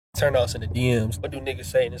turn-offs in the DMs. What do niggas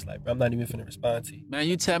say? And it's like, bro, I'm not even finna respond to you. Man,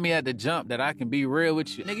 you tell me at the jump that I can be real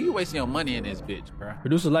with you. Nigga, you wasting your money in this bitch, bro.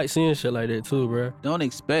 Producers like seeing shit like that too, bro. Don't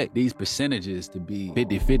expect these percentages to be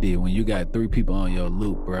 50-50 when you got 3 people on your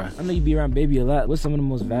loop, bro. I know you be around Baby a lot. What's some of the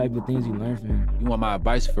most valuable things you learned from him? You want my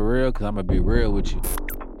advice for real? Because I'm going to be real with you.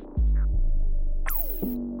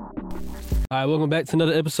 All right, welcome back to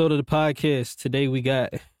another episode of the podcast. Today we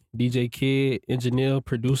got DJ Kid, engineer,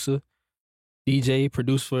 producer, DJ,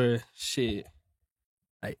 produced for shit,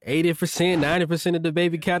 like 80%, 90% of the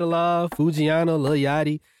Baby catalog, Fujiano, Lil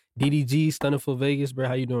Yachty, DDG, Stunning for Vegas. Bro,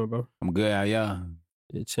 how you doing, bro? I'm good. How y'all?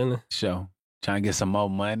 Yeah, chilling. Show. Trying to get some more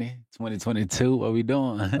money. 2022, what we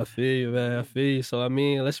doing? I feel you, man. I feel you. So, I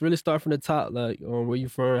mean, let's really start from the top, like, where you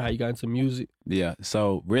from, how you got into music. Yeah,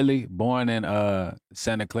 so really born in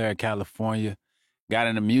Santa Clara, California. Got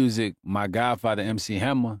into music. My godfather, MC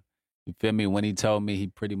Hammer, you feel me? When he told me he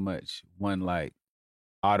pretty much went like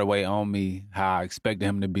all the way on me, how I expected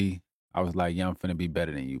him to be, I was like, yeah, I'm finna be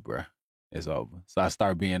better than you, bro. It's over. So I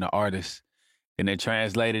started being an artist. Then it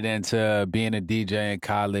translated into being a DJ in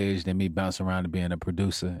college, then me bouncing around to being a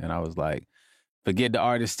producer. And I was like, forget the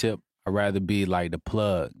artist tip. I'd rather be like the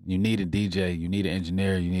plug. You need a DJ, you need an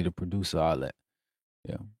engineer, you need a producer, all that.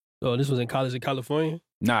 Yeah. So this was in college in California?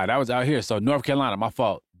 Nah, that was out here. So North Carolina, my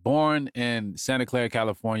fault. Born in Santa Clara,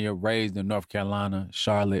 California, raised in North Carolina,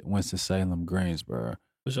 Charlotte, Winston-Salem, Greensboro.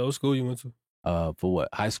 Which old school you went to? For what?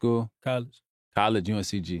 High school? College. College,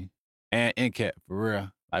 UNCG. And NCAT, for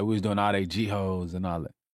real. Like, we was doing all they G-hoes and all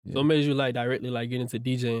that. Yeah. So what made you, like, directly, like, get into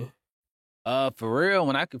DJing? For real,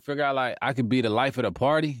 when I could figure out, like, I could be the life of the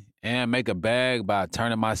party and make a bag by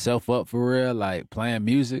turning myself up for real, like, playing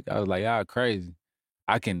music, I was like, y'all crazy.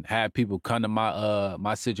 I can have people come to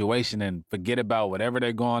my situation and forget about whatever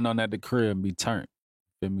they're going on at the crib and be turned.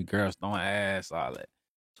 Feel me? Girls throwing ass, all that.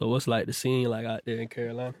 So what's, like, the scene, like, out there in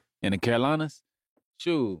Carolina? In the Carolinas?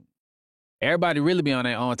 Shoot. Everybody really be on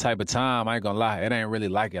their own type of time. I ain't gonna lie. It ain't really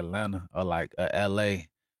like Atlanta or like LA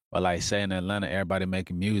or like say in Atlanta, everybody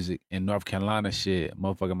making music. In North Carolina, shit,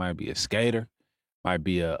 motherfucker might be a skater, might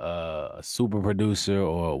be a super producer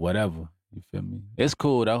or whatever. You feel me? It's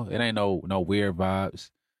cool though. It ain't no weird vibes,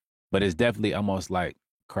 but it's definitely almost like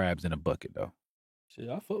crabs in a bucket though. Shit,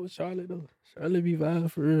 I fuck with Charlotte though. Charlotte be vibe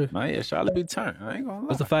for real. Man, yeah, Charlotte be turned. I ain't gonna lie.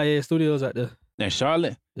 What's the 5 studios out there? In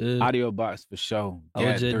Charlotte? Yeah. Audio Box for sure. I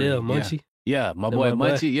was just there, Munchie. Yeah, my boy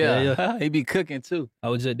Munchie, yeah. He be cooking too. I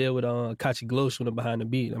was just there with Kachi Glow shooting behind the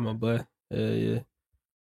beat. That's my boy. Yeah.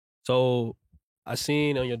 So I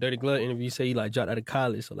seen on your Dirty Glove interview, you say you like dropped out of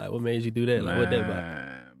college. So like, what made you do that? Like, what that about?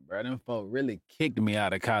 Bro, them folk really kicked me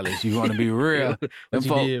out of college. You want to be real? What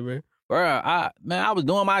you did, bro? Bro, I was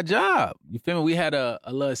doing my job. You feel me? We had a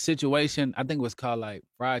little situation. I think it was called like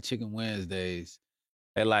Fried Chicken Wednesdays.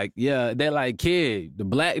 They like, yeah, they like, kid, the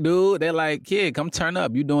black dude, they like, kid, come turn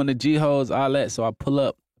up. You doing the G-hoes, all that. So I pull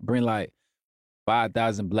up, bring like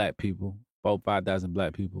 5,000 black people, 5,000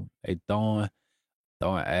 black people. They throwing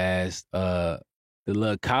ass. The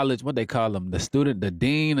little college, what they call them, the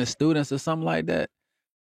dean of students or something like that.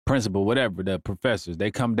 Principal, whatever, the professors.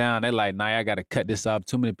 They come down, they like, nah, I got to cut this off.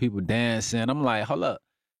 Too many people dancing. I'm like, hold up.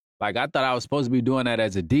 Like, I thought I was supposed to be doing that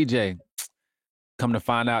as a DJ. Come to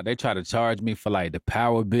find out, they try to charge me for like the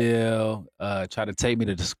power bill, try to take me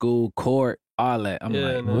to the school court, all that. I'm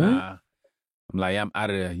like, nah. I'm like, I'm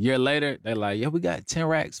out of there. A year later, they're like, yeah, we got 10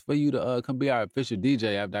 racks for you to come be our official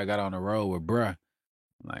DJ after I got on the road with bruh.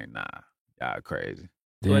 I'm like, nah, y'all crazy.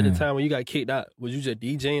 So at the time when you got kicked out, was you just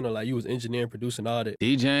DJing or like you was engineering, producing, all that?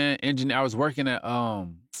 DJing, engineer. I was working at, what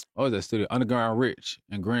was that studio? Underground Rich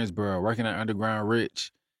in Greensboro, working at Underground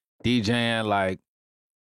Rich, DJing like,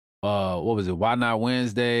 what was it? Why Not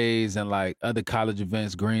Wednesdays and like other college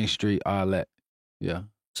events, Green Street, all that. Yeah.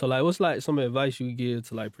 So like, what's like some advice you give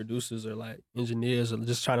to like producers or like engineers or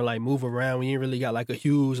just trying to like move around when you ain't really got like a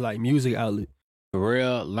huge like music outlet? For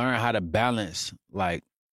real, learn how to balance like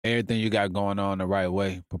everything you got going on the right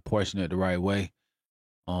way, proportionate the right way.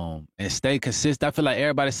 And stay consistent. I feel like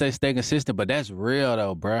everybody say stay consistent, but that's real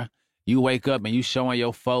though, bruh. You wake up and you showing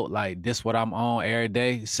your folk like this what I'm on every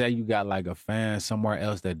day. Say you got like a fan somewhere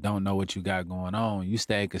else that don't know what you got going on. You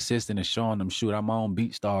stay consistent and showing them, shoot, I'm on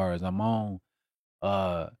BeatStars. I'm on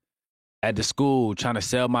at the school trying to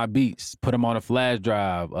sell my beats. Put them on a flash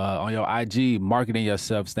drive, on your IG, marketing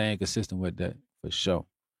yourself, staying consistent with that for sure.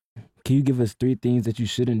 Can you give us 3 things that you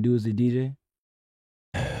shouldn't do as a DJ?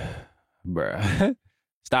 Bruh,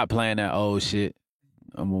 stop playing that old shit.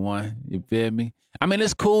 Number one, you feel me? I mean,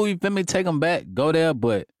 it's cool, you feel me? Take them back, go there,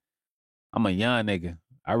 but I'm a young nigga.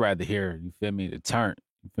 I'd rather hear, you feel me, the turn.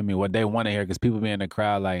 You feel me? What they want to hear, because people be in the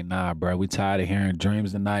crowd like, nah, bro, we tired of hearing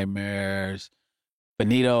dreams and nightmares.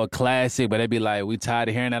 Benito a classic, but they be like, we tired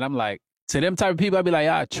of hearing that. I'm like, to them type of people, I be like,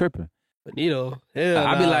 y'all tripping. Benito, hell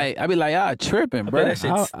I be like, y'all tripping, I bro. bet that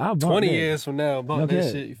shit I'll bump 20 that. years from now, bump Okay.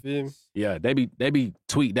 that shit, you feel me? Yeah, they be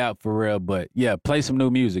tweaked out for real, but yeah, play some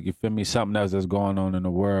new music. You feel me? Something else that's going on in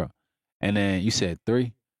the world. And then you said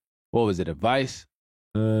 3. What was it? Advice?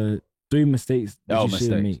 3 mistakes that you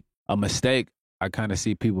should make. A mistake I kind of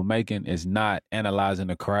see people making is not analyzing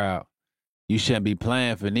the crowd. You shouldn't be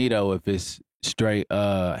playing for Nito if it's straight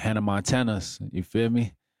Hannah Montana's. You feel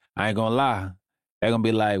me? I ain't gonna lie. They're gonna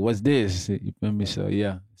be like, what's this? You feel me? So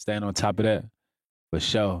yeah, staying on top of that for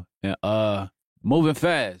sure. And moving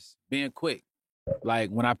fast, being quick. Like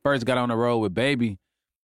when I first got on the road with Baby,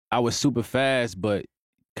 I was super fast, but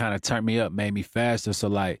kind of turned me up, made me faster. So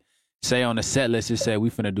like, say on the set list, it said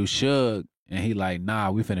we finna do Suge, and he like,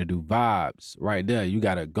 nah, we finna do Vibes. Right there, you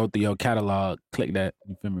gotta go through your catalog, click that,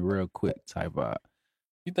 you feel me, real quick type vibe.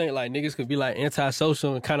 You think like niggas could be like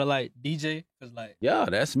antisocial and kind of like DJ? Cause like, Yeah,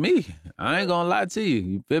 that's me. I ain't gonna lie to you.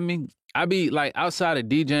 You feel me? I be like outside of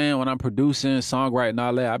DJing when I'm producing, songwriting,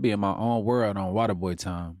 all that. I be in my own world on Waterboy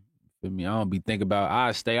time. You feel me? I don't be thinking about.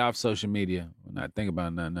 I stay off social media when I think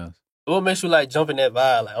about nothing else. what makes you like jump in that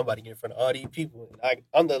vibe? Like, I'm about to get in front of all these people. And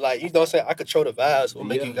I'm the like, you know what I'm saying? I control the vibes. What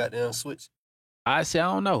make Yeah. you goddamn switch? I say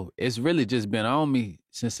I don't know. It's really just been on me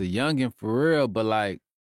since a youngin' for real. But like,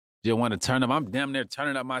 just want to turn up. I'm damn near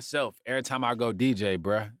turning up myself every time I go DJ,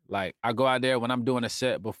 bruh. Like I go out there when I'm doing a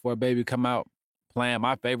set before Baby come out, playing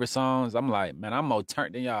my favorite songs. I'm like, man, I'm more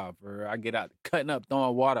turned than y'all. For real. I get out cutting up,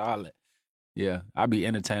 throwing water, all that. Yeah, I be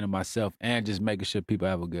entertaining myself and just making sure people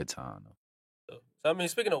have a good time. So I mean,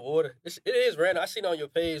 speaking of water, it is random. I seen it on your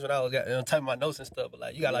page when I was typing my notes and stuff. But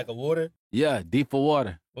like, you got like a water. Yeah, deep for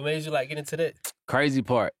water. What made you like get into that? Crazy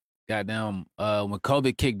part. Goddamn, when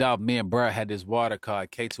COVID kicked off, me and bruh had this water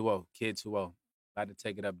called K2O, Kid 2O. About to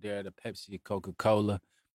take it up there to Pepsi, Coca-Cola.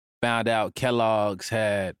 Found out Kellogg's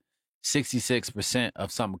had 66%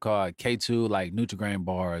 of something called K2, like Nutri-Grain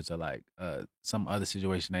bars or like some other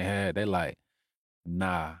situation they had. They like,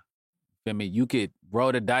 nah. Feel me? You could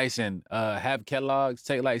roll the dice and have Kellogg's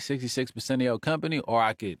take like 66% of your company, or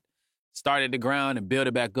I could start at the ground and build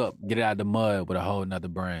it back up, get it out of the mud with a whole nother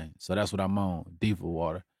brand. So that's what I'm on. Deep for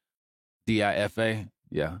water. DIFA.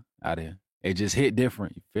 Yeah, out here. It just hit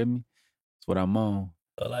different. You feel me? That's what I'm on.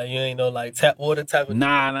 So like, you ain't no like tap water type of.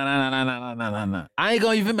 Nah. I ain't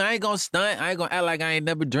gonna, you feel me? I ain't gonna stunt. I ain't gonna act like I ain't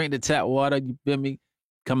never drink the tap water. You feel me?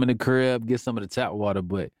 Come in the crib, get some of the tap water,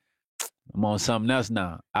 but I'm on something else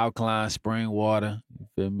now. Alkaline spring water. You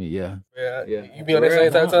feel me? Yeah. Yeah. Yeah. You be on that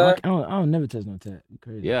same type of time? I don't never touch no tap. You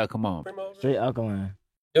crazy? Yeah, come on. Primo? Straight alkaline.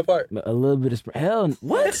 Your part. But a little bit of hell.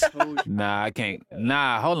 What? Nah, I can't.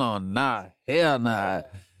 Nah, hold on. Nah. Hell nah.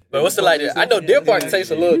 But what's the like? I know Deer Park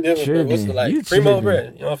tastes a little different. But what's the tripping. like? You Primo tripping.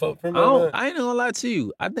 bread. You know what I, Primo don't, bread? I ain't gonna lie to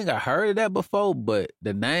you. I think I heard of that before, but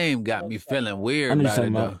the name got me feeling I weird know you're about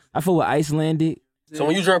talking it though. about. I feel with Icelandic. So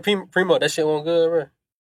when you drink Primo, that shit won't good, bro.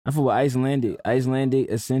 I feel with Icelandic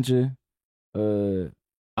Essentia. I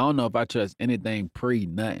don't know if I trust anything pre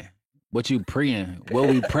nothing. What you preing? What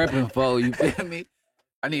we prepping for? You feel me?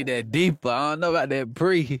 I need that deeper. I don't know about that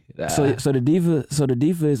pre. So the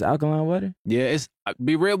Diva is alkaline water. Yeah, it's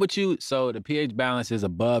be real with you. So the pH balance is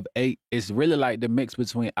above 8. It's really like the mix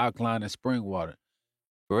between alkaline and spring water.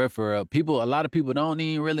 For real. People, a lot of people don't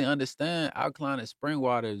even really understand alkaline and spring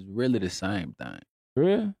water is really the same thing. For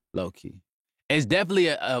real? Low key. It's definitely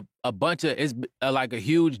a bunch of, it's like a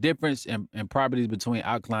huge difference in properties between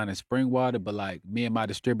alkaline and spring water, but like me and my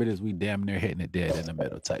distributors, we damn near hitting it dead in the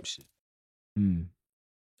middle type shit. Hmm.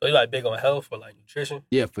 So you like big on health or like nutrition?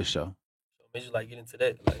 Yeah, for sure. So made you like get into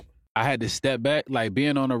that? Like, I had to step back, like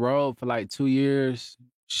being on the road for like 2 years,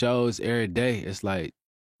 shows every day. It's like,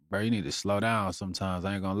 bro, you need to slow down sometimes.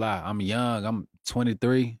 I ain't gonna lie. I'm young. I'm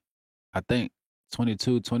 23, I think.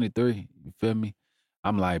 22, 23. You feel me?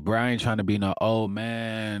 I'm like, bro, I ain't trying to be no old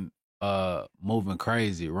man, moving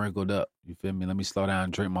crazy, wrinkled up. You feel me? Let me slow down,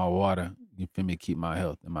 drink my water. You feel me? Keep my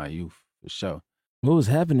health and my youth, for sure. What was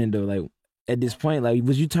happening though? Like at this point, like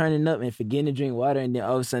was you turning up and forgetting to drink water, and then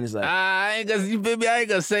all of a sudden it's like, I ain't gonna, you feel me? I ain't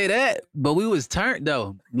gonna say that, but we was turned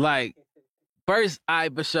though. Like first,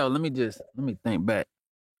 for sure. Let me think back.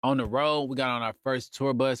 On the road, we got on our first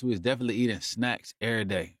tour bus. We was definitely eating snacks every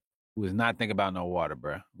day. We was not thinking about no water,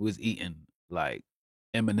 bro. We was eating like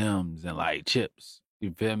M&Ms and like chips.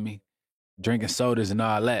 You feel me? Drinking sodas and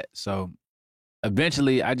all that. So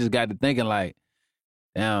eventually, I just got to thinking like,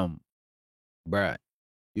 damn, bro,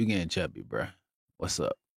 you getting chubby, bro. What's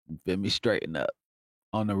up? You feel me? Straighten up.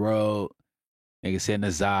 On the road, nigga sitting the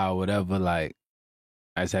Zao, whatever, like,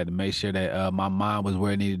 I just had to make sure that my mind was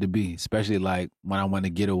where it needed to be, especially like when I want to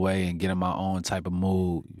get away and get in my own type of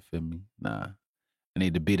mood. You feel me? Nah, I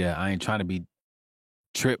need to be there. I ain't trying to be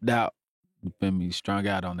tripped out. You feel me? Strung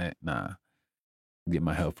out on that. Nah, get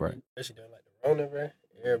my health right. Especially during like the Rona, bro.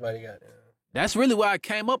 Everybody got That's really why I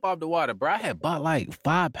came up off the water, bro. I had bought like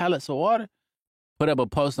 5 pallets of water, put up a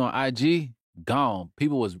post on IG, gone.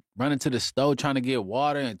 People was running to the stove trying to get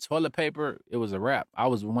water and toilet paper. It was a wrap. I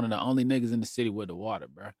was one of the only niggas in the city with the water,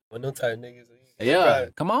 bro. When them type niggas. Yeah,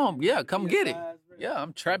 come on. Yeah, come get it. Yeah,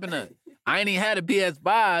 I'm trapping I ain't even had a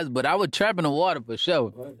PS5s, but I was trapping the water for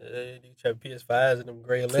sure. You trap PS5s and them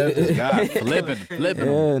gray 11s. God, flipping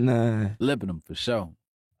them. Nah. Flipping them for sure.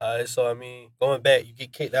 So I mean, going back, you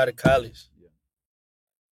get kicked out of college.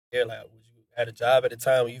 Yeah, like, would you had a job at the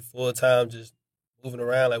time? Were you full time just moving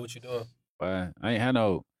around? Like, what you doing? But I ain't had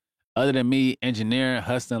no, other than me engineering,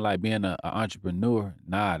 hustling, like being an entrepreneur.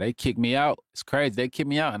 Nah, they kicked me out. It's crazy. They kicked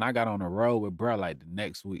me out, and I got on the road with bro like the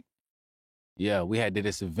next week. Yeah, we had did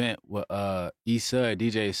this event with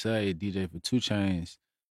DJ Sud, DJ for 2 Chainz,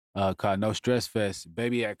 called No Stress Fest.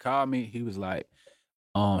 Baby had called me. He was like,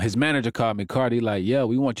 his manager called me, Cardi, like, yeah,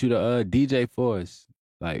 we want you to DJ for us.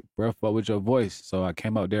 Like, bro, fuck with your voice. So I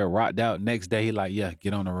came out there, rocked out. Next day, he like, yeah,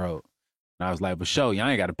 get on the road. And I was like, for sure, y'all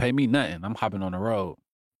ain't got to pay me nothing. I'm hopping on the road.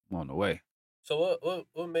 I'm on the way. So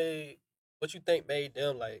what you think made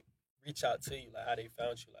them like reach out to you? Like how they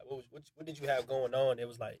found you? Like what did you have going on? It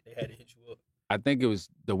was like they had to hit you up. I think it was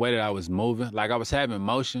the way that I was moving. Like I was having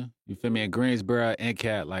motion, you feel me, in Greensboro,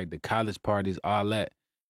 NCAT, like the college parties, all that.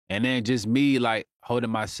 And then just me like holding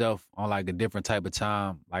myself on like a different type of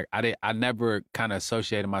time. Like I never kind of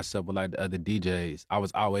associated myself with like the other DJs. I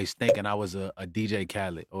was always thinking I was a DJ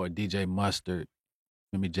Khaled or a DJ Mustard, you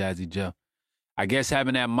feel me, Jazzy Jeff. I guess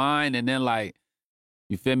having that mind and then like,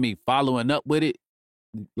 you feel me, following up with it.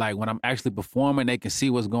 Like when I'm actually performing, they can see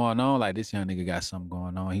what's going on. Like this young nigga got something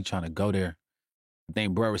going on. He trying to go there. I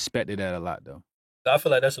think bro respected that a lot though. I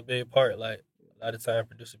feel like that's a big part. Like a lot of time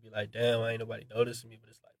producers be like, damn, ain't nobody noticing me, but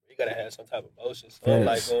it's like you gotta have some type of emotion, something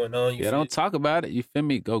like going on. Yeah, don't talk about it. You feel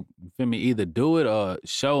me? You feel me? Either do it or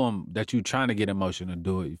show them that you trying to get emotion to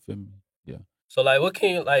do it. You feel me? Yeah. So like, what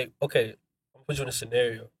can you like? Okay, I'm put you in a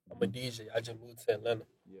scenario. I'm a DJ. I just moved to Atlanta.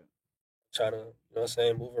 Yeah. Trying to, you know what I'm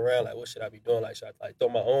saying, move around. Like, what should I be doing? Like, should I like throw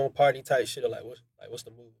my own party type shit or what's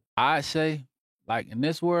the move? I say, like in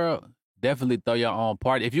this world, definitely throw your own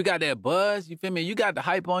party. If you got that buzz, you feel me? You got the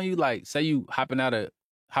hype on you. Like, say you hopping out of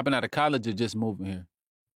college or just moving here.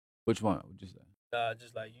 Which one would you say? Nah,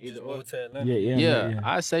 just like you just moved to Atlanta. Yeah.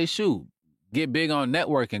 I say shoot. Get big on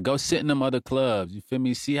networking. Go sit in them other clubs. You feel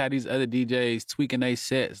me? See how these other DJs tweaking their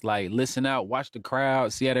sets. Like, listen out, watch the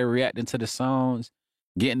crowd, see how they reacting to the songs.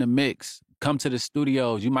 Get in the mix. Come to the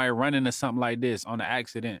studios. You might run into something like this on an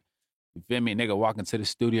accident. You feel me? Nigga walk into the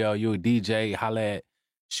studio, you a DJ, holla at,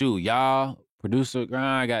 shoot, y'all, producer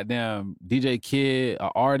grind, goddamn DJ Kid, an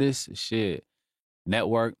artist, shit.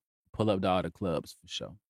 Network, pull up to all the clubs for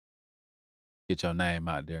sure. Get your name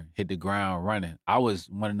out there. Hit the ground running. I was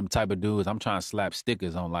one of them type of dudes. I'm trying to slap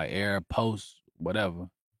stickers on like air, posts, whatever.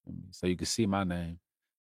 So you can see my name.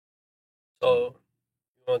 So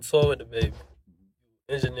you on tour with the baby.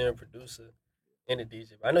 Engineer, producer, and a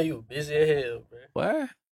DJ. I know you were busy as hell, bro. What?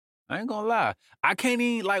 I ain't gonna lie. I can't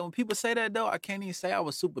even, like, when people say that, though, I can't even say I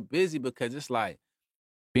was super busy because it's like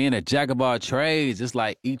being a jack of all trades, it's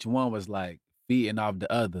like each one was like feeding off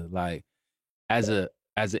the other. Like, as an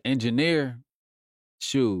engineer,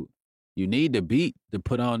 shoot, you need the beat to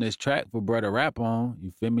put on this track for bro to rap on.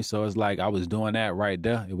 You feel me? So it's like I was doing that right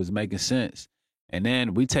there. It was making sense. And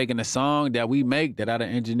then we taking a song that we make that I done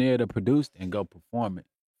engineered or produced and go perform it,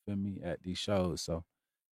 feel me, at these shows. So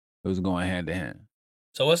it was going hand to hand.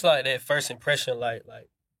 So what's like that first impression like? Like,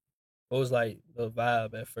 what was like the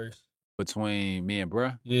vibe at first? Between me and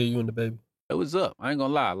bruh? Yeah, you and the baby. It was up. I ain't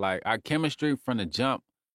gonna lie. Like, our chemistry from the jump,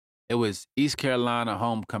 it was East Carolina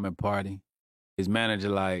homecoming party. His manager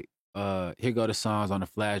like, here go the songs on the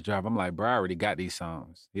flash drive. I'm like, bro, I already got these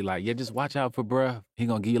songs. He like, yeah, just watch out for bruh. He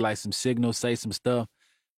gonna give you like some signals, say some stuff.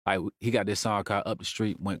 Like, he got this song called Up the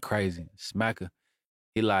Street, went crazy. Smacker.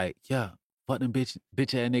 He like, yeah, fuck them bitch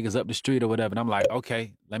ass niggas up the street or whatever. And I'm like,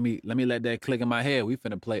 okay, let me let that click in my head. We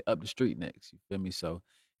finna play Up the Street next. You feel me? So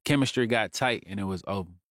chemistry got tight and it was over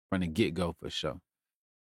from the get-go for sure.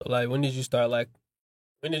 So like, when did you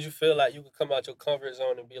feel like you could come out your comfort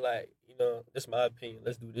zone and be like, you know, this is my opinion,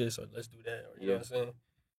 let's do this or let's do that, or you know what I'm saying?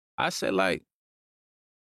 I said like,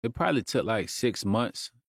 it probably took like 6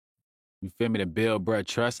 months, you feel me, to build bruh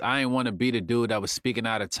trust. I ain't want to be the dude that was speaking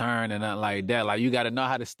out of turn and nothing like that. Like, you got to know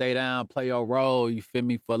how to stay down, play your role, you feel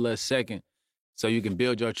me, for a little second so you can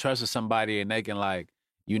build your trust with somebody and they can like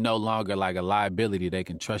you no longer like a liability. They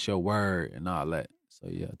can trust your word and all that. So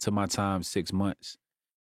yeah, took my time, 6 months,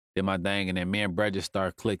 did my thing, and then me and Brett just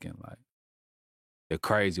started clicking like the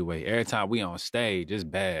crazy way. Every time we on stage, it's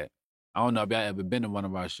bad. I don't know if y'all ever been to one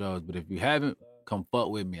of our shows, but if you haven't, come fuck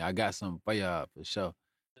with me. I got something for y'all for sure.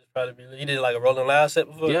 Probably you did like a Rolling Loud set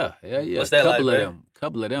before? Yeah. What's that couple like, of bro? them.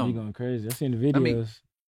 Couple of You them. going crazy. I seen the videos.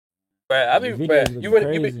 I mean, Bruh, you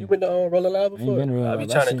went to Rolling Loud before? been to Rolling I be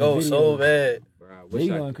Loud. trying I to seen go the so videos. bad. They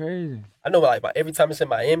going crazy. I know, like, every time it's in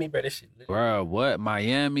Miami, bro, this shit. Bro, what?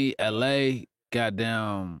 Miami, LA,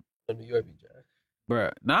 goddamn. New York be dry. Bro,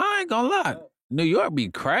 nah, I ain't gonna lie. New York be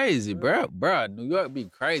crazy, bro. New York be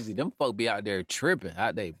crazy. Them folk be out there tripping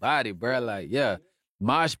out their body, bro. Like, yeah,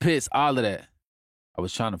 mosh pits, all of that. I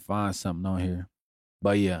was trying to find something on here,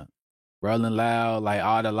 but yeah, Rolling Loud, like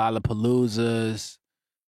all the Lollapaloozas,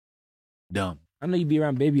 dumb. I know you be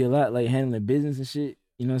around Baby a lot, like handling business and shit.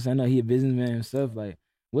 You know what I'm saying? I know he a businessman himself. Like,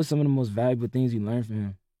 what's some of the most valuable things you learned from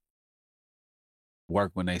him?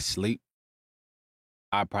 Work when they sleep.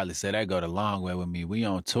 I'd probably say that go the long way with me. We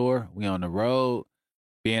on tour, we on the road,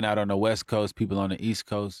 being out on the West Coast, people on the East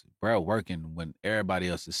Coast, bro, working when everybody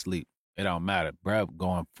else is asleep. It don't matter, bro,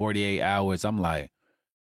 going 48 hours. I'm like,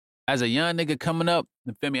 as a young nigga coming up,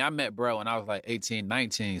 you feel me? I met bro when I was like 18,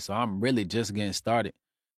 19, so I'm really just getting started.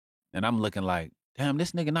 And I'm looking like, damn,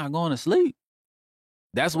 this nigga not going to sleep.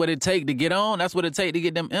 That's what it take to get on. That's what it take to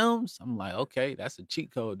get them M's. I'm like, okay, that's a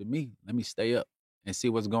cheat code to me. Let me stay up and see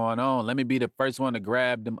what's going on. Let me be the first one to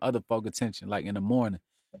grab them other folk attention, like in the morning.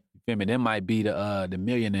 You feel me? Them might be the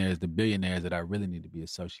millionaires, the billionaires that I really need to be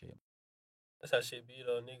associated with. That's how shit be,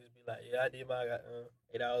 though. Niggas be like, yeah, I did my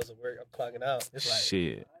 8 hours of work. I'm clocking out. It's like,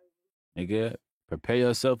 shit. Nigga, prepare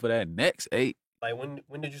yourself for that next 8. Like,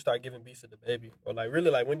 when did you start giving beats to the baby? Or, like,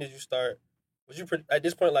 really, like, when did you start? At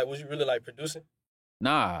this point, like, was you really, like, producing?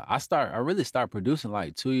 Nah, I really started producing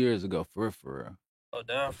like 2 years ago, for real. Oh,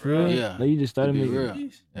 damn, For real? Yeah. Like you just started To be making real.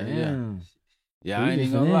 beats? Yeah. Damn. Yeah, So I you ain't just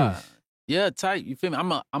even gonna lie. finesse. Yeah, tight. You feel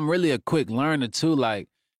me? I'm really a quick learner too. Like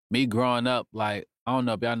me growing up, like I don't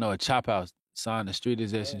know if y'all know a Chop House signed the street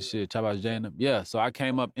edition shit, Chop House J and them. Yeah, so I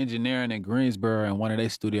came up engineering in Greensboro in one of their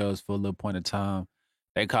studios for a little point of time.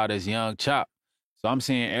 They called us Young Chop. So I'm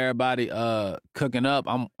seeing everybody cooking up.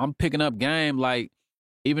 I'm picking up game. Like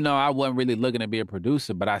even though I wasn't really looking to be a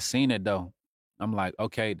producer, but I seen it though. I'm like,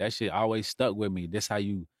 okay, that shit always stuck with me. This how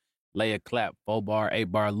you lay a clap, 4-bar,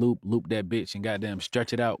 8-bar loop that bitch and goddamn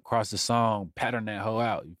stretch it out, cross the song, pattern that hoe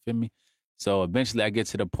out. You feel me? So eventually I get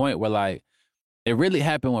to the point where like, it really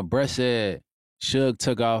happened when Brett said Suge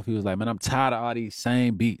took off. He was like, man, I'm tired of all these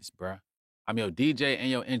same beats, bruh. I'm your DJ and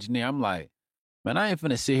your engineer. I'm like, man, I ain't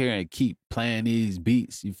finna sit here and keep playing these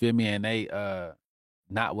beats. You feel me? And they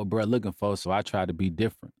not what Brett looking for. So I tried to be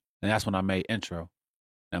different. And that's when I made Intro.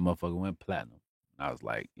 That motherfucker went platinum. And I was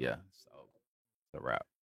like, yeah, so it's a wrap.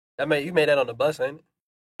 You made that on the bus, ain't it?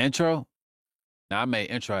 Intro? Now I made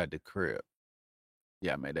Intro at the crib.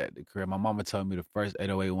 Yeah, I made that at the crib. My mama told me the first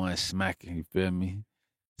 808 smacking, you feel me?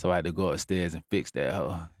 So I had to go upstairs and fix that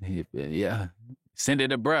hoe. Yeah. Send it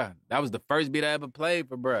to bruh. That was the first beat I ever played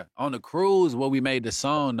for bruh. On the cruise where we made the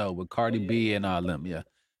song though with Cardi B and all them. Yeah.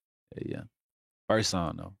 Yeah. First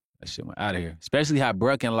song though. That shit went out of here. Especially how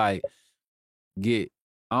bruh can like get,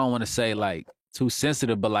 I don't want to say like too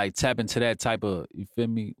sensitive, but like tap into that type of, you feel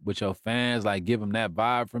me, with your fans, like give them that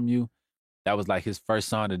vibe from you. That was like his first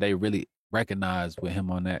song that they really recognized with him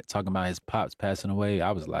on that, talking about his pops passing away.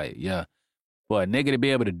 I was like, yeah. For a nigga to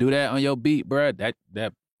be able to do that on your beat, bruh,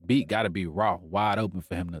 that beat gotta be raw, wide open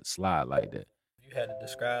for him to slide like that. You had to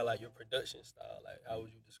describe like your production style. Like, how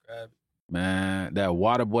would you describe it? Man, that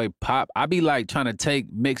Waterboy pop, I be like trying to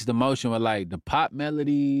mix the motion with like the pop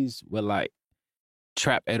melodies with like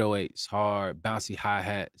trap 808s, hard, bouncy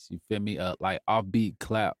hi-hats, you feel me? Like offbeat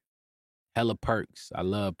clap, hella perks. I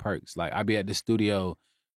love perks. Like I be at the studio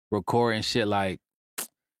recording shit like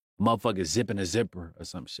motherfuckers zipping a zipper or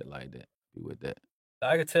some shit like that. Be with that.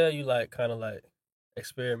 I could tell you like kind of like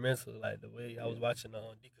experimental, like the way I was watching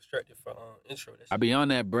Deconstructed for Intro. I be on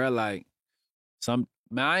that, bruh, like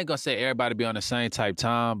man, I ain't gonna say everybody be on the same type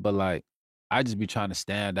time, but like I just be trying to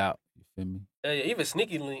stand out. You feel me? Yeah, even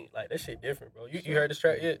Sneaky Link, like that shit different, bro. You heard this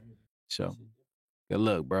track yet? So good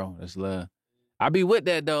luck, bro. That's love. I be with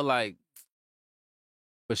that though, like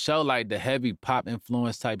for sure, like the heavy pop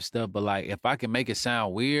influence type stuff. But like if I can make it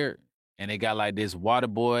sound weird and it got like this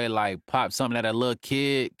Waterboy like pop, something that a little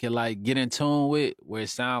kid can like get in tune with, where it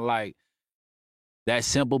sound like that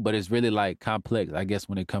simple, but it's really like complex. I guess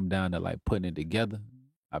when it come down to like putting it together,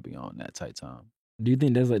 I be on that type time. Do you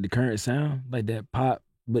think that's like the current sound, like that pop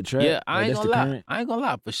but trap. Yeah, I like, ain't that's gonna the lie. current. I ain't gonna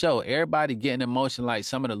lie for sure. Everybody getting in motion, like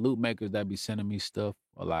some of the loop makers that be sending me stuff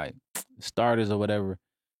or like starters or whatever.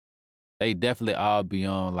 They definitely all be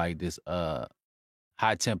on like this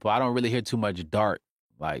high tempo. I don't really hear too much dark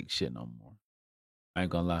like shit no more. I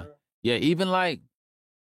ain't gonna lie. Yeah, even like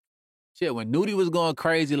shit when Nudie was going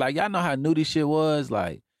crazy, like y'all know how Nudie shit was,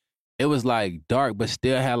 like it was like dark, but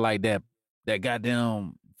still had like that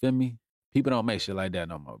goddamn feel me. People don't make shit like that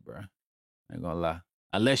no more, bro. I ain't gonna lie.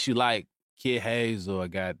 Unless you like Kid Hayes or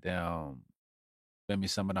goddamn feel me,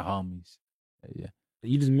 some of the homies. Yeah.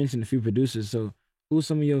 You just mentioned a few producers. So who's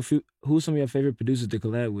some of your favorite producers to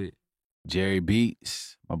collab with? Jerry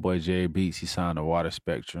Beats, my boy Jerry Beats, he signed to Water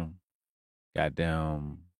Spectrum.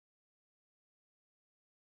 Goddamn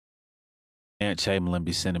Ant Chamberlain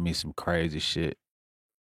be sending me some crazy shit.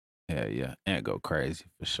 Yeah. Ant go crazy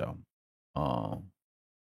for sure.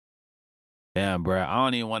 Damn, bro. I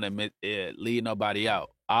don't even want to leave nobody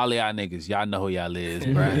out. All y'all niggas, y'all know who y'all is,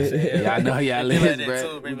 bro. Y'all know who y'all is,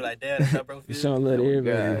 bro. Too, like, damn, that's how bro You showing love to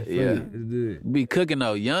everybody. God, yeah. It's good. Be cooking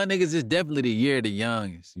though. Young niggas is definitely the year of the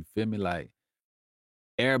youngest. You feel me? Like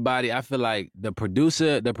everybody, I feel like the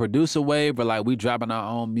producer wave, but like we dropping our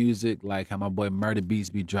own music, like how my boy Murder Beats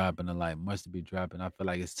be dropping and like Mustard be dropping. I feel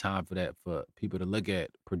like it's time for that for people to look at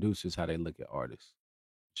producers how they look at artists.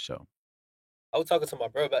 So I was talking to my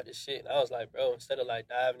bro about this shit, and I was like, bro, instead of like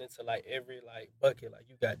diving into like every like bucket, like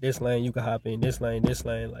you got this lane, you can hop in this lane,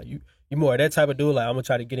 like you more that type of dude. Like I'm gonna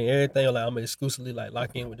try to get in everything, or like I'm gonna exclusively like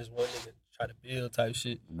lock in with this one nigga, try to build type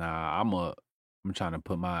shit. nah, I'm trying to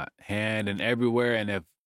put my hand in everywhere, and if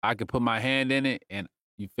I could put my hand in it, and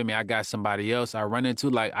you feel me, I got somebody else I run into.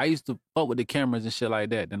 Like I used to fuck with the cameras and shit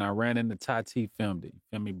like that. Then I ran into Tati, filmed it. You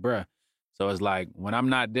feel me, bruh? So it's like when I'm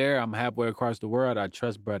not there, I'm halfway across the world. I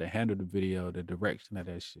trust bruh to handle the video, the direction of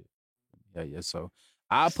that shit. Yeah. So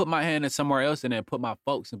I'll put my hand in somewhere else and then put my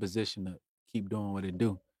folks in position to keep doing what it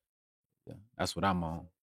do. Yeah, that's what I'm on.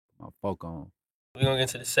 My folk on. We're gonna get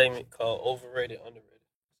into the segment called overrated, underrated.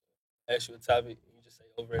 Ask you a topic, you just say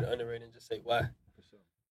overrated, underrated, and just say why. For sure.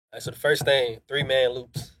 All right, so the first thing, 3-man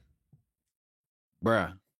loops.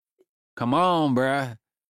 Bruh. Come on, bruh.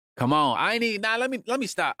 Come on. I ain't even, let me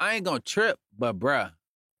stop. I ain't gonna trip, but bruh.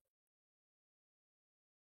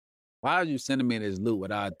 Why are you sending me this loop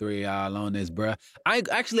with all three of y'all on this, bruh? I'm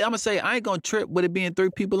gonna say I ain't gonna trip with it being 3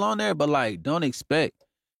 people on there, but like, don't expect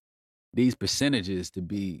these percentages to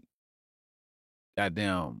be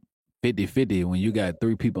goddamn 50-50 when you got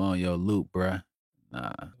 3 people on your loop, bruh.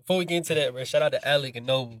 Nah. Before we get into that, bro, shout out to Alec and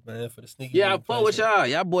Noble, man, for the sneaky. Yeah, I fuck with y'all.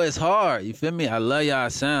 Y'all boys hard. You feel me? I love y'all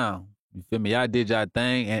sound. You feel me? Y'all did y'all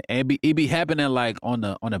thing, and it be happening like on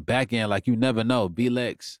the back end, like you never know.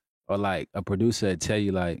 B-Lex or like a producer would tell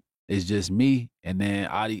you like it's just me, and then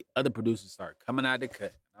all the other producers start coming out the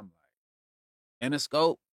cut. I'm like,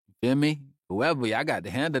 Interscope, you feel me? Whoever, y'all got to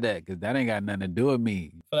handle that because that ain't got nothing to do with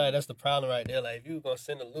me. I feel like that's the problem right there. Like if you gonna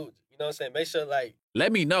send a loop, you know what I'm saying? Make sure like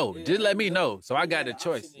let me know. Yeah, Just let me know, so I got the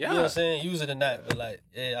choice. You know what I'm saying? Use it or not, but like,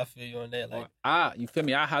 yeah, I feel you on that. Like, you feel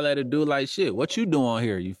me? I holler at a dude like shit. What you doing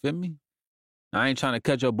here? You feel me? I ain't trying to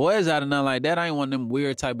cut your boys out or nothing like that. I ain't one of them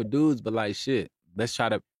weird type of dudes, but like shit, let's try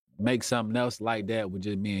to make something else like that with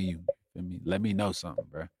just me and you. Feel me? Let me know something,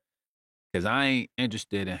 bro. Cause I ain't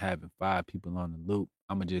interested in having 5 people on the loop.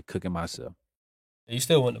 I'ma just cook it myself. you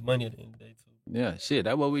still want the money at the end of the day too. Yeah, shit.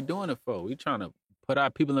 That's what we doing it for. We trying to put our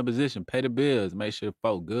people in position, pay the bills, make sure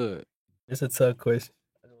folk good. It's a tough question.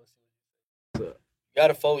 You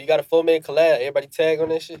got a 4-man collab. Everybody tag on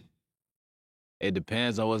that shit. It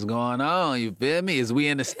depends on what's going on. You feel me? Is we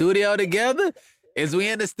in the studio together?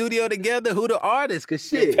 Who the artist? Cause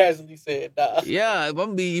shit. You casually said nah. Yeah, I'm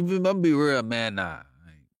gonna be real, man. Nah.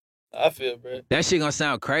 I feel, bro. That shit gonna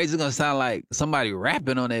sound crazy. It's gonna sound like somebody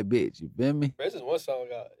rapping on that bitch. You feel me? Bro, this is one song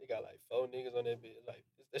it got like 4 niggas on that bitch. Like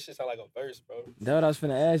that shit sound like a verse, bro. That's what I was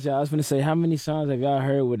finna ask y'all. I was finna say, how many songs have y'all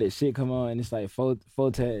heard where that shit come on and it's like 4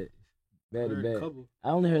 tags back to back? I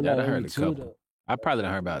only heard like maybe 2 though. I probably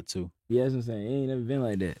done heard about 2. Yeah, that's what I'm saying. It ain't never been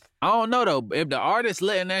like that. I don't know though. If the artist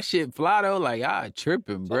letting that shit fly though, like y'all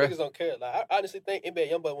tripping, bro. Niggas don't care. Like I honestly think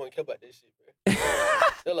NBA Youngboy wouldn't care about that shit, bro.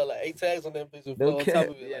 There like 8 tags on that bitch with on top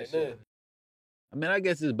of it. Yeah, like, sure. I mean, I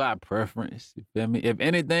guess it's by preference. You feel me? If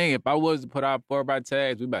anything, if I was to put out 4x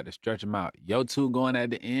tags, we about to stretch them out. Yo 2 going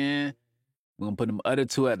at the end. We're gonna put them other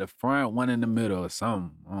 2 at the front, 1 in the middle or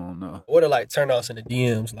something. I don't know. What are like turn-offs in the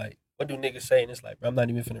DMs? Like, what do niggas say? And it's like, bro, I'm not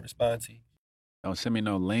even finna respond to you. Don't send me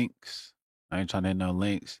no links. I ain't trying to hit no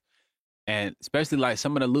links. And especially like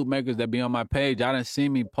some of the loop makers that be on my page, I done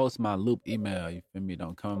seen me post my loop email. You feel me?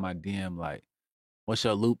 Don't come in my DM like, what's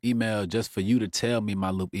your loop email, just for you to tell me my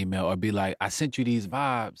loop email, or be like, I sent you these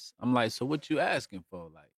vibes. I'm like, so what you asking for?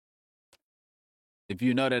 Like, if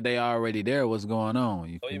you know that they already there, what's going on?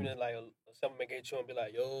 You Or feel even me? if, like someone make a and be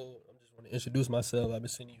like, yo, I'm just want to introduce myself. I've been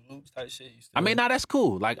sending you loops type shit. You still I mean, nah, that's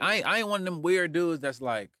cool. Like, I ain't one of them weird dudes that's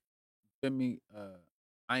like, feel me?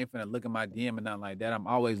 I ain't finna look at my DM and nothing like that. I'm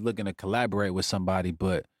always looking to collaborate with somebody,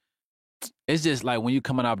 but it's just like when you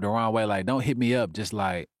coming up the wrong way, like, don't hit me up just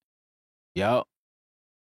like, yo,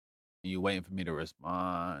 you waiting for me to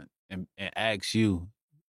respond and ask you,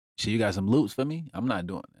 shit, you got some loops for me? I'm not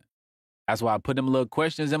doing that. That's why I put them little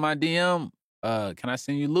questions in my DM. Can I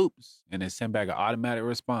send you loops? And then send back an automatic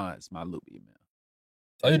response, my loop email.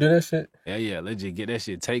 Oh, you do that shit? Yeah, legit get that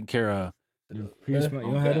shit taken care of. You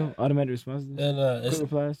don't have them automatic responses? And Quick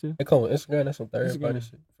replies too? they come with Instagram. That's some third party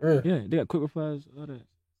shit. For real. Yeah, they got quick replies, all that.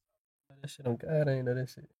 That shit on God, I ain't know that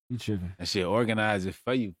shit. You tripping. That shit organize it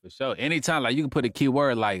for you, for sure. Anytime, like, you can put a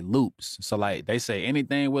keyword like loops. So, like, they say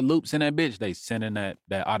anything with loops in that bitch, they send in that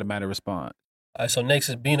automatic response. All right, so next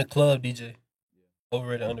is being a club DJ.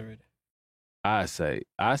 Overrated, underrated? I say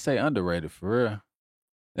underrated, for real.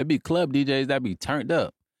 There be club DJs that be turned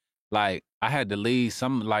up. Like, I had to leave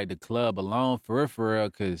some, like, the club alone, for real,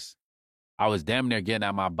 because I was damn near getting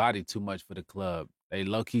out my body too much for the club. They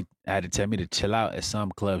low-key had to tell me to chill out at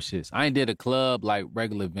some club shits. I ain't did a club, like,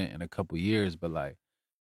 regular event in a couple years, but, like,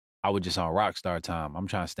 I was just on Rockstar time. I'm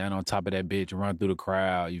trying to stand on top of that bitch, run through the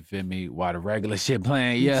crowd, you feel me, while the regular shit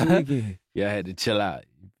playing. Yeah, yeah, I had to chill out,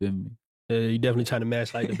 you feel me? Yeah, you definitely trying to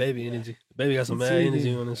match, like, the baby energy. The baby got some mad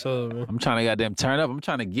energy on the show, man. I'm trying to goddamn turn up. I'm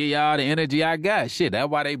trying to get y'all the energy I got. Shit, that's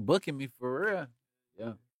why they booking me, for real.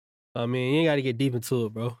 Yeah. I mean, you ain't got to get deep into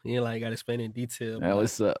it, bro. You ain't like got to explain it in detail. Man,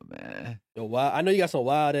 what's up, man? Yo, wild. I know you got some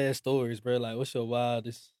wild ass stories, bro. Like, what's your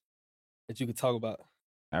wildest that you could talk about?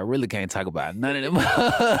 I really can't talk about none of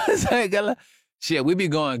them. Shit, we be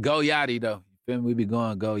going Go Yachty, though. You feel me? We be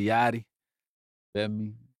going Go Yachty. Feel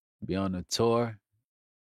me? Be on the tour.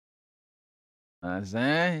 Know what I'm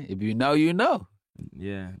saying? If you know, you know.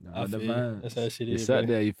 Yeah. I The feel you. vibes. That's how shit is, It's up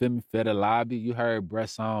bro. there. You feel me? For the lobby. You heard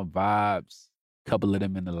Bresson vibes. Couple of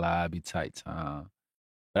them in the lobby tight time.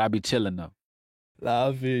 But I be chilling, though. Nah,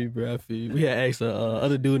 I feel you, bro. I feel you. We had asked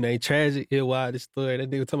other dude named Tragic. He'll wild this story. That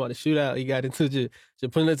nigga talking about the shootout. He got into just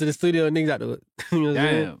pulling up to the studio and niggas out the you know what I'm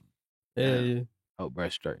saying? Damn. Yeah, Damn. yeah. Hope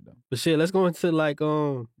Brett's straight, though. But shit, let's go into like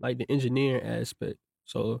the engineering aspect.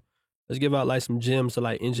 So let's give out like some gems to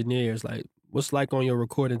like engineers. Like, what's like on your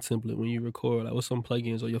recording template when you record? Like, what's some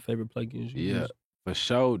plugins or your favorite plugins you Yeah, use? for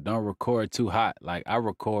sure. Don't record too hot. Like, I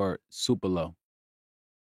record super low.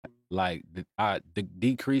 Like, the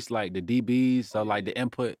decrease, like the dBs, so like the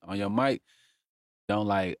input on your mic, don't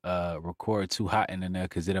like record too hot in there,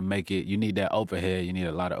 because it'll make it, you need that overhead, you need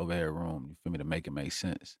a lot of overhead room, you feel me, to make it make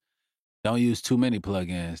sense. Don't use too many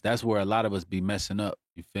plugins. That's where a lot of us be messing up,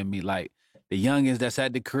 you feel me? Like, the youngins that's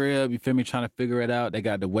at the crib, you feel me, trying to figure it out, they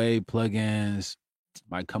got the Wave plugins,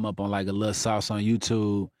 might come up on like a little sauce on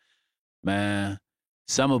YouTube. Man,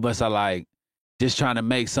 some of us are like, just trying to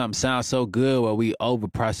make something sound so good where we over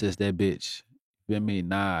process that bitch. You feel me?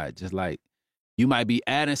 Nah, just like, you might be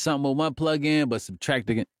adding something with one plugin, but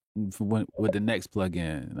subtracting it with the next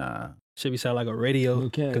plugin. Nah. Should be sound like a radio.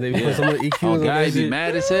 Okay. Because they be putting so much EQs Oh, on that guys be shit.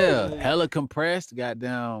 mad as hell. Hella compressed,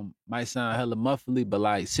 goddamn, might sound hella muffly, but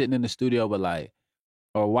like sitting in the studio, but like,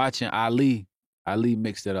 or watching Ali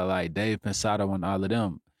mixed it, or like Dave Pensado and all of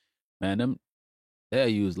them. Man, they'll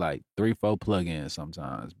use like 3-4 plugins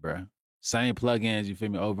sometimes, bruh. Same plugins, you feel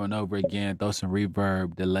me, over and over again. Throw some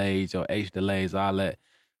reverb, delays, or H delays, all that.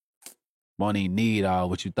 Won't even need all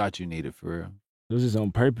what you thought you needed, for real. It was just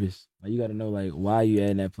on purpose. Like, you got to know, like, why you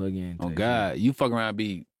adding that plug-in. Oh, God. You fuck around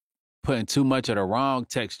be putting too much of the wrong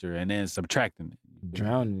texture and then subtracting it.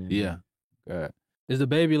 Drowning in it. Yeah. God. Is the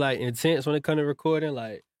baby like intense when it come to recording?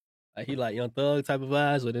 Like he like Young Thug type of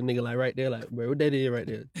vibes, or the nigga like right there, like, bro, what that is right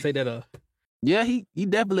there? Take that off. Yeah, he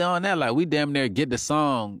definitely on that. Like, we damn near get the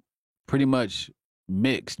song pretty much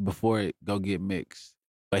mixed before it go get mixed.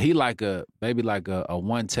 But he like a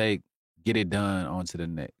one take, get it done, on to the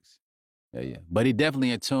next. Yeah. But he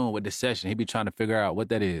definitely in tune with the session. He be trying to figure out what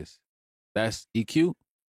that is. That's EQ,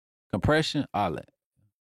 compression, all that.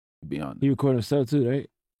 Be on He recorded himself too,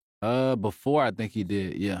 right? Before I think he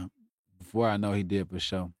did, yeah. Before I know he did, for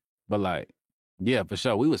sure. But like, yeah, for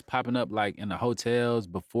sure. We was popping up like in the hotels,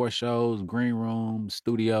 before shows, green room,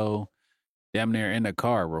 studio, damn near in the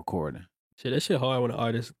car recording. Shit, that shit hard when an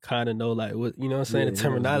artist kind of know like what, you know what I'm saying, Yeah, the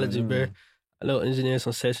terminology, yeah. bro. I know engineers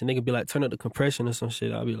on session, nigga be like, turn up the compression or some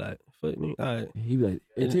shit. I'll be like, fuck me, all right. He be like,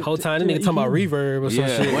 And the whole time, the nigga talking about reverb or some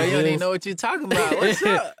Yeah, shit. well, you don't know? even know what you talking about. What's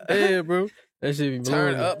up? Yeah, bro. That shit be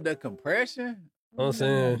blowing Turn me. up the compression? know what I'm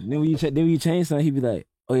saying? Then when you change something, he be like,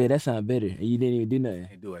 "Oh yeah, that sound better," and you didn't even do nothing.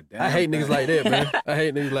 Ain't do a damn I hate thing. niggas like that, man. I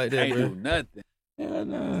hate niggas like that, Ain't bro. do nothing. Yeah,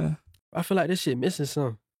 nah. I feel like this shit missing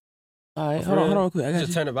something. All right, For hold real. on, quick. I got Just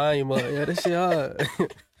you. turn the volume up. Yeah, this shit hard.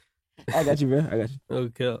 I got you, bro. I got you.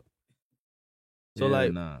 Okay. So Yeah,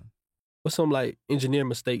 like, nah. what's some like engineer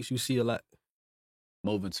mistakes you see a lot?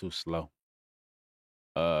 Moving too slow.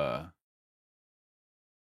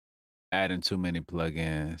 Adding too many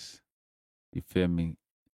plugins. You feel me?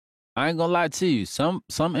 I ain't gonna lie to you. Some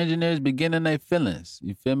engineers be getting their feelings.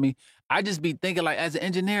 You feel me? I just be thinking like, as an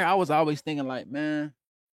engineer, I was always thinking like, man,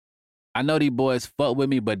 I know these boys fuck with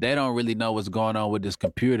me, but they don't really know what's going on with this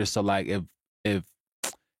computer. So like, if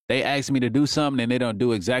they ask me to do something and they don't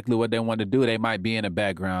do exactly what they want to do, they might be in the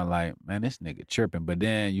background like, man, this nigga tripping. But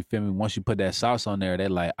then, you feel me, once you put that sauce on there, they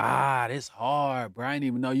like, this hard, bro. I didn't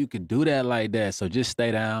even know you could do that like that. So just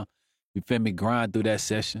stay down, you feel me, grind through that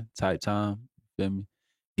session type time, you feel me?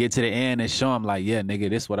 Get to the end and show them like, yeah, nigga,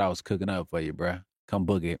 this is what I was cooking up for you, bro. Come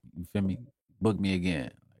book it, you feel me? Book me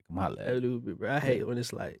again. Like, come holla at me. Bro, I hate when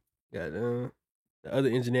it's like, goddamn, the other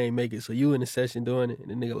engineer ain't make it, so you in the session doing it, and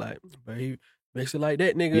the nigga like, bro, he makes it like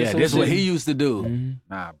that, nigga. Yeah, this is what he used to do. Mhm.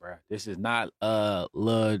 Nah, bro. This is not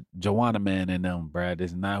Lil Joanna Man and them, bro.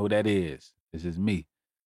 This is not who that is. This is me.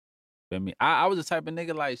 Feel me? I was the type of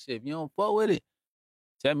nigga like, shit, if you don't fuck with it,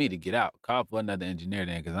 tell me to get out. Call for another engineer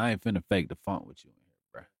then, because I ain't finna fake the funk with you in here,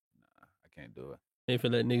 bro. Nah, I can't do it. Ain't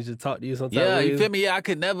feel like niggas just talk to you sometimes. Yeah, you feel me? Yeah, I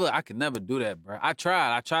could never do that, bro. I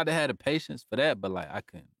tried to have the patience for that, but like I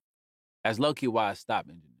couldn't. That's low key why I stopped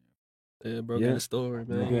engineering. Yeah, bro, Yeah. got a story,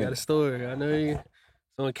 man. Okay. You got a story. I know you.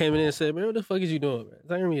 Someone came in and said, man, what the fuck is you doing, man?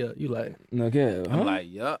 Turn me up. You like, Okay. I'm like,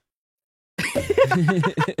 yup.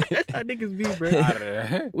 that's how niggas be, bro. Out of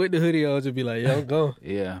there. With the hoodie on, just be like, yo, I'm gone.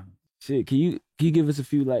 Yeah. shit. Can you give us a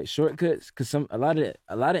few like shortcuts? Cause a lot of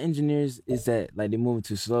engineers is that like they moving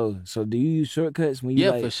too slow. So do you use shortcuts when you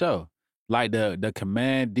Yeah, like? for sure. Like the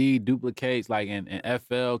Command D duplicates, like in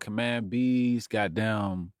FL, Command B's,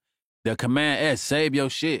 goddamn, the Command S, save your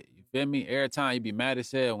shit. You feel me? Every time you be mad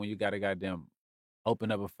as hell when you gotta goddamn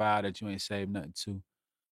open up a file that you ain't saved nothing to.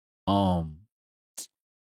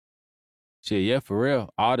 Shit, yeah, for real.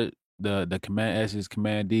 All the Command S's,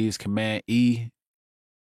 Command D's, Command E,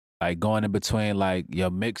 like going in between like your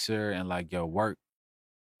mixer and like your work,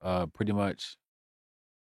 pretty much.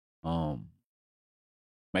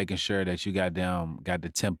 Making sure that you got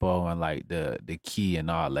the tempo and like the key and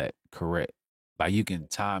all that correct. Like you can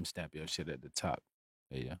timestamp your shit at the top.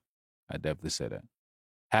 Yeah, I definitely say that.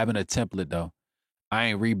 Having a template though, I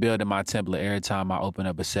ain't rebuilding my template every time I open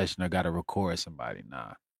up a session or gotta record somebody. Nah,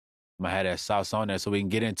 I'm gonna have that sauce on there so we can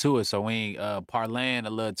get into it. So we ain't parlaying a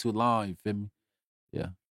little too long. You feel me? Yeah.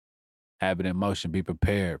 Have it in motion. Be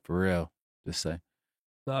prepared for real. Just say.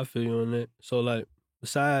 No, I feel you on that. So like,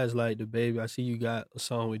 besides like the baby, I see you got a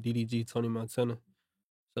song with DDG, Tony Montana.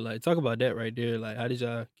 So like, talk about that right there. Like, how did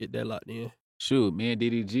y'all get that locked in? Shoot, me and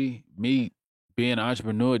DDG, me being an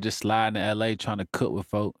entrepreneur, just sliding to LA trying to cook with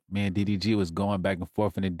folk. Me and DDG was going back and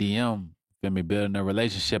forth in the DM. Feel me? Building a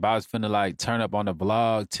relationship. I was finna like turn up on the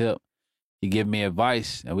vlog tip. He give me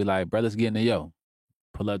advice, and we like, bro, let's get in the yo.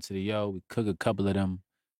 Pull up to the yo. We cook a couple of them.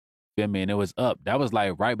 Feel me? And it was up. That was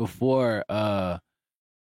like right before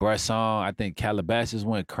bruh song. I think Calabasas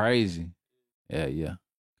went crazy. Yeah.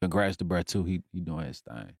 Congrats to bruh too. He doing his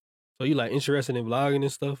thing. So you like interested in vlogging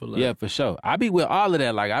and stuff? Or like, Yeah, for sure. I be with all of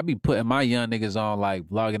that. Like, I be putting my young niggas on, like,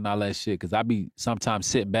 vlogging and all that shit. Because I be sometimes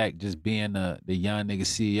sitting back just being the young nigga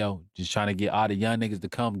CEO. Just trying to get all the young niggas to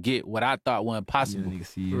come get what I thought wasn't possible.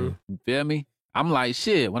 CEO. You feel me? I'm like,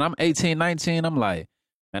 shit, when I'm 18, 19, I'm like,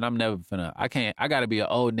 man, I'm never finna, I gotta be an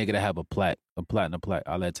old nigga to have a platinum plaque,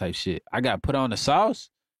 all that type shit. I got put on the sauce.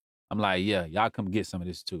 I'm like, yeah, y'all come get some of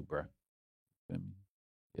this too, bro. Feel me?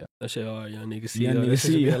 that shit hard, young nigga. See, Young nigga that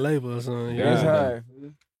shit should be CEO. a label or something. Yeah. It's Yeah. hard.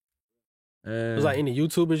 It's like any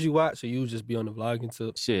YouTubers you watch, or you just be on the vlogging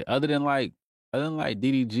tip. Shit, other than like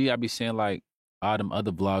DDG, I be seeing like all them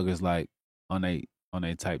other vloggers like on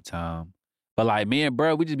a type time. But like me and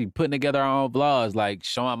bro, we just be putting together our own vlogs, like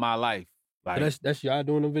showing my life. Like, But that's y'all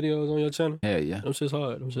doing them videos on your channel. yeah. Them shit's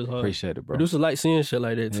hard. Appreciate it, bro. Producers like seeing shit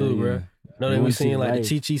like that too, bro. I know they be seeing like the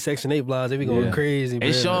Chi Chi Section 8 vlogs. They be going Yeah. crazy, bro.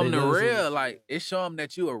 It show Like, them they the doing some- real, like it show them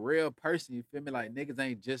that you a real person. You feel me? Like niggas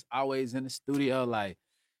ain't just always in the studio. Like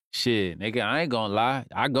shit, nigga, I ain't gonna lie.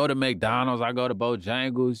 I go to McDonald's, I go to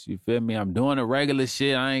Bojangles. You feel me? I'm doing the regular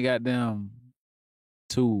shit. I ain't got them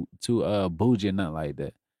too bougie or nothing like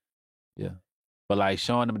that. Yeah, but like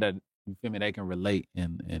showing them that you feel me, they can relate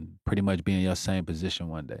and pretty much be in your same position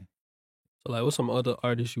one day. So like, what's some other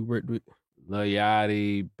artists you worked with? Lil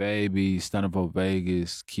Yachty, Baby, Stunner for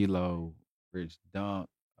Vegas, Kilo, Rich Dunk,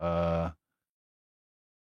 bruh,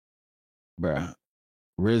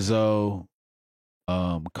 Rizzo,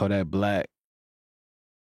 Kodak Black,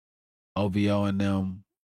 OVO and them,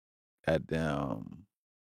 goddamn,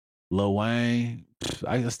 Lil Wayne.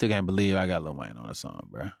 I still can't believe I got Lil Wayne on a song,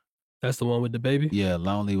 bruh. That's the one with the baby? Yeah,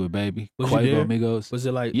 Lonely with Baby. Was you Quavo there? Amigos. Was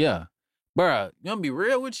it like... Yeah. Bruh, you want to be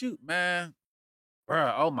real with you? Man,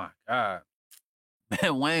 bruh, oh my God.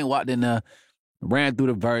 Man, Wayne walked in there, ran through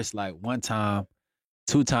the verse like one time,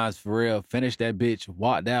 2 times for real, finished that bitch,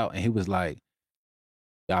 walked out, and he was like,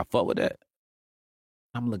 y'all fuck with that?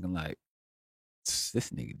 I'm looking like, this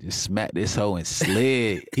nigga just smacked this hoe and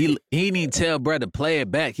slid. he didn't even tell bruh to play it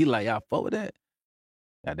back. He like, y'all fuck with that?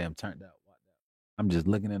 Goddamn turned out, walked out. I'm just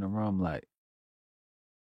looking in the room like,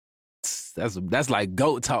 that's like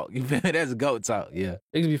GOAT talk. You feel me? That's GOAT talk, yeah.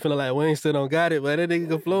 Niggas be feeling like Wayne still don't got it, but that nigga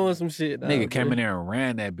can flow on some shit. Nigga came in there and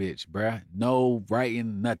ran that bitch, bruh. No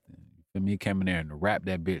writing, nothing. You feel me? He came in there and rapped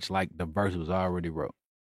that bitch like the verse was already wrote.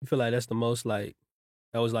 You feel like that's the most like,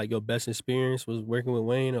 that was like your best experience was working with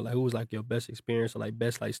Wayne, or like who was like your best experience or like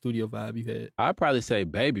best like studio vibe you had? I'd probably say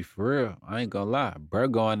Baby, for real. I ain't gonna lie.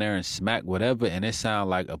 Bruh go in there and smack whatever, and it sound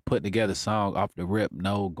like a put together song off the rip.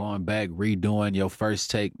 No going back, redoing your first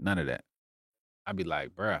take, none of that. I'd be like,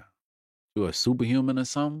 bruh, you a superhuman or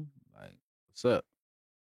something? Like, what's up?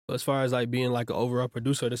 But as far as like being like an overall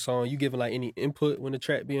producer of the song, you giving like any input when the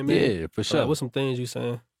track being made? Yeah, for sure. Like, what's some things you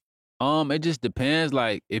saying? It just depends.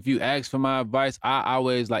 Like, if you ask for my advice, I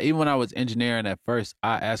always, like, even when I was engineering at first,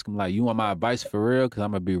 I ask them, like, you want my advice for real? Because I'm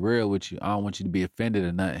going to be real with you. I don't want you to be offended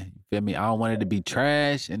or nothing. You feel me? I don't want it to be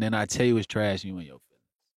trash, and then I tell you it's trash, and you in your feelings.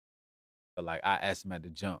 But, like, I ask them at the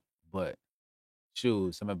jump. But,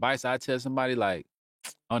 shoot, some advice I tell somebody, like,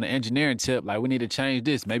 on the engineering tip, like, we need to change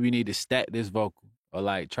this. Maybe you need to stack this vocal. Or,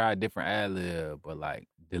 like, try a different ad-lib. Or, like,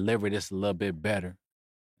 deliver this a little bit better.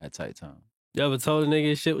 That type of time. You ever told a nigga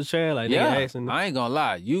his shit was trash? Like, Yeah, nigga asking, I ain't gonna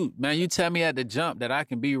lie. You tell me at the jump that I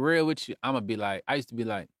can be real with you, I'm gonna be like, I used to be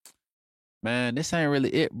like, man, this ain't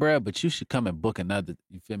really it, bruh, but you should come and book another,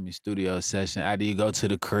 you feel me, studio session. After you go to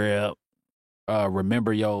the crib,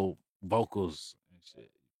 remember your vocals and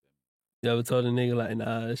shit. You ever told a nigga like,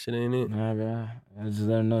 nah, that shit ain't it? Nah, bro. I just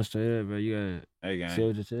let him know straight up, bro. You Hey, gotta gang, say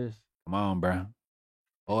what your chest. come on, bruh.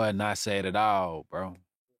 Or not say it at all, bro.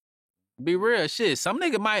 Be real, shit. Some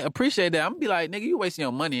nigga might appreciate that. I'm gonna be like, nigga, you wasting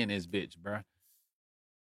your money in this bitch, bruh.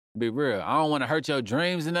 Be real. I don't want to hurt your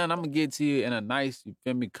dreams and nothing. I'm gonna get to you in a nice, you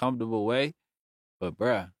feel me, comfortable way. But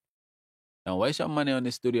bruh, don't waste your money on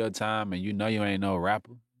this studio time, and you know you ain't no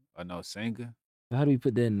rapper or no singer. How do we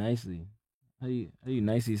put that nicely? How you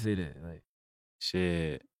nicely say that? Like,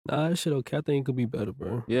 Shit. Nah, that shit okay. I think it could be better,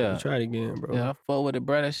 bro. Yeah. Try it again, bro. Yeah, I fuck with it,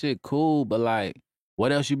 bruh. That shit cool, but like,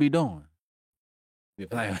 what else you be doing? You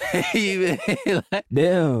playing? Like,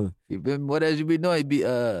 damn. you been, what else you be doing? You be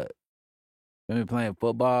been playing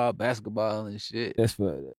football, basketball, and shit. That's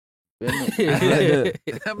what.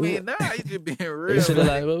 I mean, nah, you just being real. Shit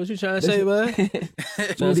like, what you trying to say, bud?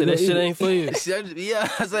 Trying to say that shit ain't for you. Yeah,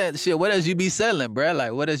 I'm saying, shit, what else you be selling, bruh?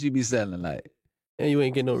 Like, what else you be selling? Like, And you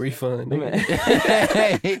ain't getting no refund,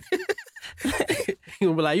 nigga. You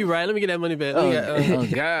gonna be like, you right, let me get that money back. oh, Oh, God.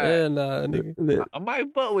 yeah, nah, nigga. I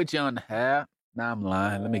might fuck with you on the half. Nah, I'm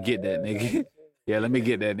lying. Let me get that, nigga. Yeah, let me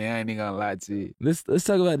get that, nigga. I ain't even gonna lie to you. Let's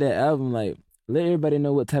talk about that album. Like, let everybody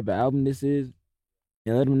know what type of album this is,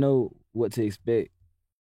 and let them know what to expect.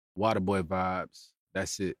 Waterboy vibes.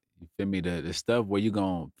 That's it. You feel me? The stuff where you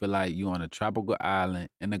gonna feel like you on a tropical island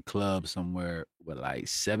in a club somewhere with like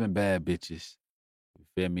 7 bad bitches. You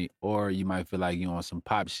feel me? Or you might feel like you on some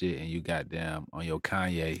pop shit and you goddamn on your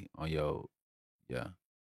Kanye, on your, yeah,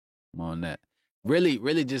 I'm on that. Really,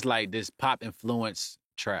 really just like this pop influence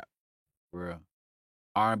trap, for real.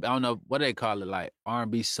 R&B, I don't know what they call it, like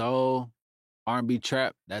R&B soul, R&B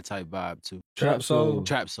trap, that type vibe too. Trap soul.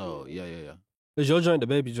 Trap soul, yeah. Is your joint the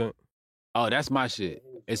baby joint? Oh, that's my shit.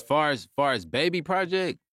 As far as Baby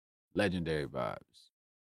Project, legendary vibes.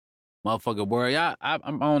 Motherfucker, world, y'all, I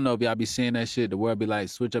don't know if y'all be seeing that shit. The world be like,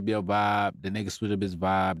 switch up your vibe. The nigga switch up his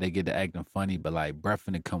vibe. They get to acting funny, but like, bruh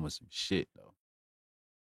finna come with some shit though.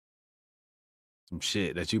 Some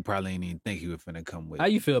shit that you probably ain't even think he was finna come with. How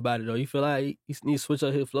you feel about it though? You feel like he need to switch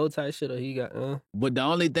up his flow type shit, or he got But the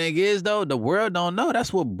only thing is though, the world don't know.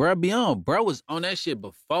 That's what bruh be on. Bruh was on that shit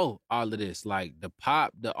before all of this. Like the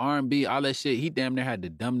pop, the R&B, all that shit. He damn near had to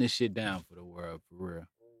dumb this shit down for the world, for real.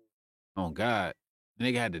 Oh God.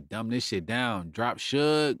 The nigga had to dumb this shit down. Drop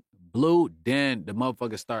Suge, Blue, then the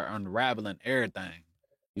motherfuckers start unraveling everything.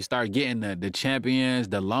 You start getting the champions,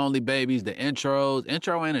 the lonely babies, the intros.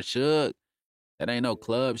 Intro ain't a Suge. That ain't no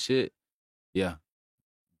club shit. Yeah.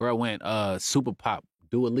 Bro went super pop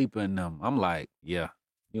Dua Lipa and them. I'm like, yeah,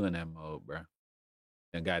 you in that mode, bro.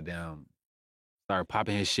 And goddamn, started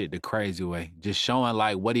popping his shit the crazy way, just showing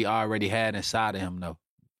like what he already had inside of him, though.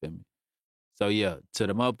 Feel me? So yeah, to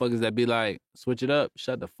the motherfuckers that be like, switch it up,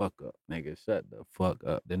 shut the fuck up, nigga. Shut the fuck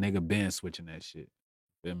up. The nigga been switching that shit.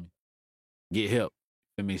 Feel me? Get help.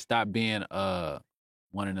 Feel me? Stop being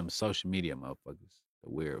one of them social media motherfuckers, the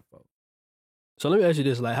weird folk. So let me ask you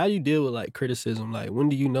this: like, how you deal with like criticism? Like, when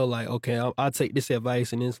do you know, like, okay, I'll take this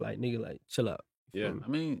advice, and it's like, nigga, like, chill out. Yeah, I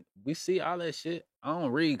mean, we see all that shit. I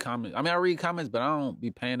don't read comments. I mean, I read comments, but I don't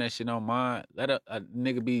be paying that shit on mine. Let a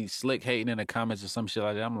nigga be slick hating in the comments or some shit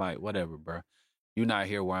like that. I'm like, whatever, bro. You not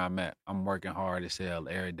here where I'm at. I'm working hard as hell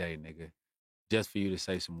every day, nigga, just for you to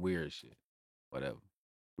say some weird shit. Whatever.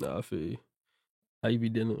 Nah, I feel you. How you be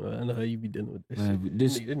dealing with? I know how you be dealing with this. Man,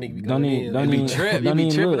 this That nigga be don't going even in. don't be even trip- don't you be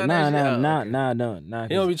even tripping look. on that shit? Nah.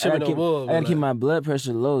 He don't be tripping no more. I gotta keep my blood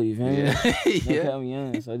pressure low. You feel me? Yeah. Don't Yeah. cut me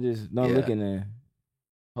in, so I just don't Yeah. look in there.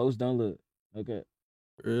 Post don't look. Okay.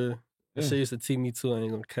 That Yeah. shit used to tease me too. I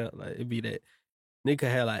ain't gonna count. Like, it'd be that nigga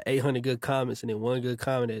had like 800 good comments and then one good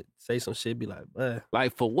comment that say some shit. Be like, bruh.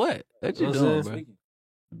 Like for what? What you You know doing, what bro?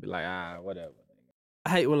 I'm Be like, whatever. I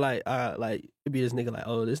hate when like it be this nigga like,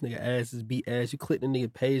 oh, this nigga ass is beat ass. You click the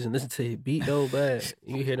nigga page and listen to his beat though, but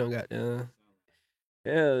you hear them goddamn.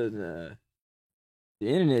 Hell nah. The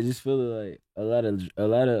internet just full of like a lot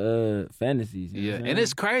of fantasies. You know Yeah, what I'm and saying?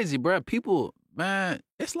 it's crazy, bro. People, man,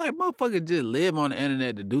 it's like motherfuckers just live on the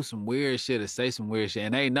internet to do some weird shit or say some weird shit,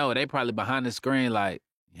 and they know they probably behind the screen like,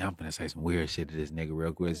 yeah, I'm finna say some weird shit to this nigga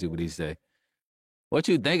real quick, see what he say. What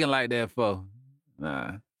you thinking like that for?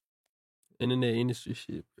 Nah. Internet industry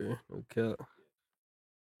shit, bro. Okay.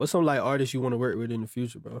 What's some like artists you want to work with in the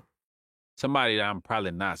future, bro? Somebody that I'm probably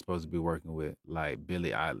not supposed to be working with, like Billie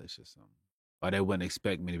Eilish or something. Or they wouldn't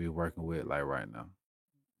expect me to be working with like right now.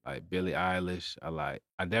 Like Billie Eilish, I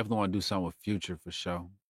definitely want to do something with Future for sure.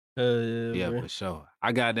 Yeah, bro. for sure.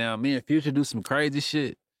 I got down, me and Future do some crazy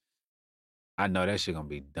shit. I know that shit gonna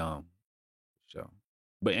be dumb. For sure.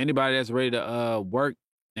 But anybody that's ready to work,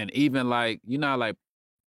 and even like, you know, like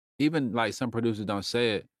even like some producers don't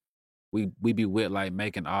say it, we be with like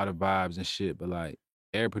making all the vibes and shit, but like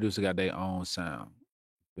every producer got their own sound.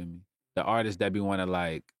 You feel me? The artists that be wanna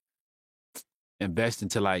like invest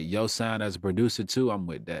into like your sound as a producer too, I'm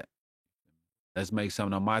with that. Let's make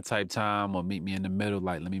something on my type time or meet me in the middle.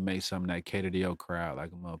 Like, let me make something that cater to your crowd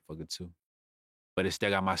like a motherfucker too. But it still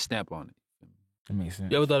got my stamp on it. That makes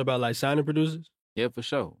sense. You ever thought about like signing producers? Yeah, for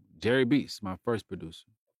sure. Jerry Beats, my first producer.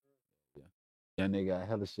 Yeah. That nigga got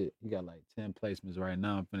hella shit. He got like 10 placements right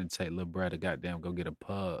now. I'm finna take Lil Brad to goddamn go get a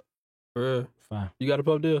pub. Bro, Fire. you got a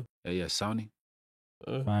pub deal? Yeah, Sony.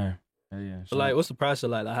 Fire. Hell yeah. But like, what's the process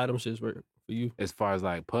like? Like, how them shits work for you? As far as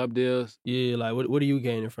like pub deals, Yeah, like, what are you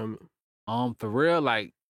gaining from it? for real,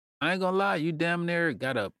 like, I ain't gonna lie, you damn near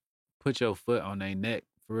gotta put your foot on their neck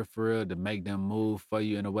for real to make them move for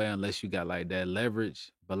you in a way, unless you got like that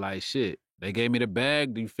leverage. But like shit, they gave me the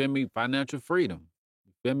bag, you feel me? Financial freedom.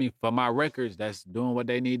 You feel me? For my records, that's doing what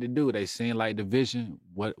they need to do. They seen like the vision,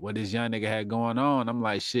 what this young nigga had going on. I'm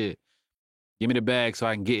like, shit, give me the bag so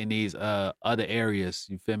I can get in these other areas.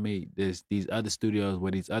 You feel me? These other studios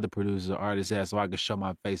where these other producers or artists at, so I can show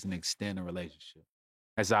my face and extend a relationship.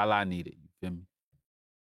 That's all I needed. You feel me?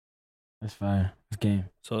 That's fire. That's game.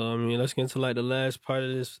 So, I mean, let's get into like the last part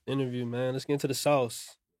of this interview, man. Let's get into the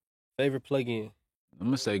sauce. Favorite plug-in? I'm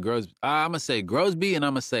gonna say Grosby, and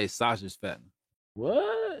I'm gonna say Sausage Fattener.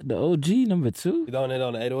 What? The OG number 2? You doing it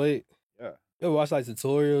on the 808? Yeah. You ever watch like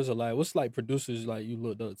tutorials or like, what's like producers like you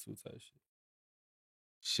looked up to type shit?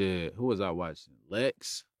 Shit, who was I watching?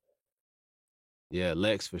 Lex. Yeah,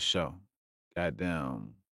 Lex for sure.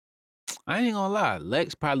 Goddamn. I ain't gonna lie.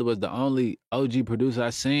 Lex probably was the only OG producer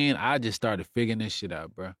I seen. I just started figuring this shit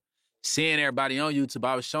out, bro. Seeing everybody on YouTube,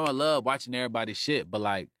 I was showing love, watching everybody's shit, but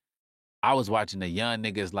like, I was watching the young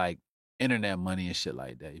niggas like internet money and shit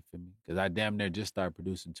like that. You feel me? Because I damn near just started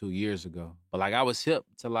producing 2 years ago. But like, I was hip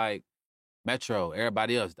to like Metro,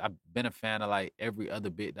 everybody else. I've been a fan of like every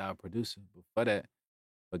other bit that I was producing before that.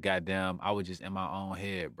 But goddamn, I was just in my own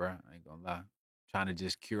head, bro. I ain't gonna lie. Trying to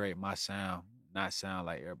just curate my sound, not sound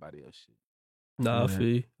like everybody else shit. Nah,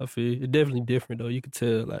 Yeah. I feel you. It's definitely different though. You could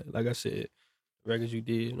tell, like I said, records you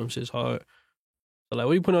did, them shit's hard. So like,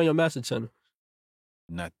 what you put on your master channel?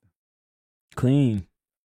 Nothing. Clean.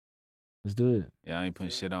 Let's do it. Yeah, I ain't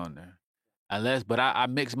putting shit on there. But I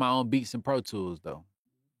mix my own beats and Pro Tools though.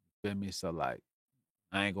 Feel me? So like,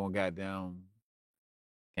 I ain't gonna goddamn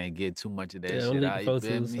can't get too much of that Don't shit leave out. the You Pro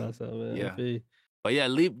feel Tools me? outside, man. I Yeah. feel you. But yeah,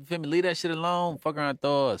 leave that shit alone. Fuck around,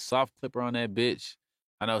 throw a soft clipper on that bitch.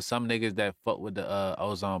 I know some niggas that fuck with the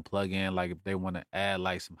ozone plug-in, like if they want to add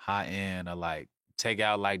like some high end or like take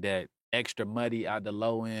out like that extra muddy out the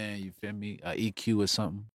low end, you feel me? EQ or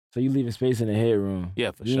something. So you leaving space in the headroom.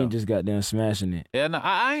 Yeah, for you sure. ain't just goddamn smashing it. Yeah, no,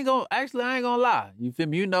 I ain't gonna lie. You feel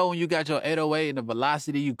me? You know when you got your 808 and the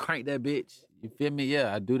velocity, you crank that bitch. You feel me?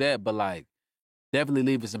 Yeah, I do that, but like definitely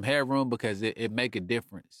leaving some headroom because it make a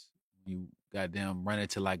difference. You goddamn run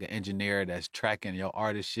into like an engineer that's tracking your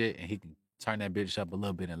artist shit and he can turn that bitch up a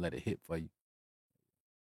little bit and let it hit for you.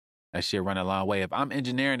 That shit run a long way. If I'm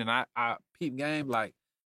engineering and I peep game, like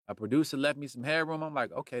a producer left me some headroom, I'm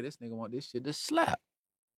like, okay, this nigga want this shit to slap.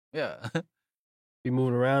 Yeah. Be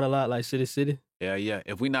moving around a lot, like city to city. Yeah.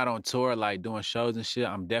 If we not on tour, like doing shows and shit,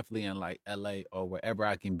 I'm definitely in like LA or wherever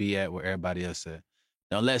I can be at where everybody else at.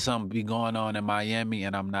 Don't let something be going on in Miami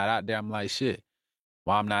and I'm not out there. I'm like, shit.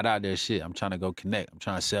 While I'm not out there, shit, I'm trying to go connect. I'm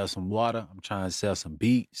trying to sell some water. I'm trying to sell some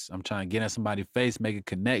beats. I'm trying to get in somebody's face, make a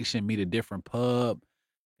connection, meet a different pub.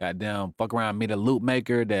 Goddamn, fuck around, meet a loop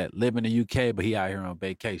maker that live in the UK, but he out here on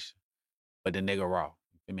vacation. But the nigga raw.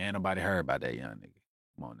 I mean, ain't nobody heard about that young nigga.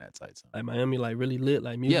 I'm on that type. Like Miami, like really lit,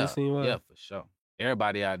 like music scene wise. Yeah, for sure.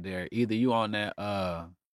 Everybody out there, either you on that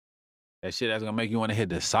that shit that's gonna make you want to hit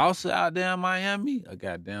the salsa out there in Miami, or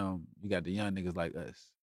goddamn, you got the young niggas like us.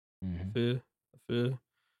 I feel.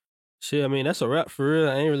 Shit, I mean, that's a wrap for real.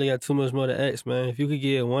 I ain't really got too much more to ask, man. If you could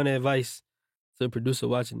give one advice to a producer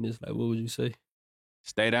watching this, like, what would you say?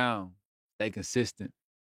 Stay down. Stay consistent.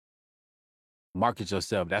 Market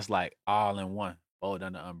yourself. That's like all in one. Fold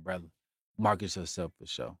under the umbrella. Market yourself for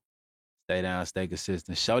sure. Stay down, stay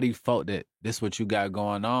consistent. Show these folk that this what you got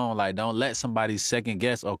going on. Like, don't let somebody second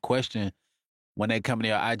guess or question when they come to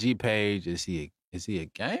your IG page. Is he a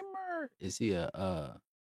gamer? Is he a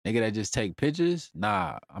nigga that just take pictures?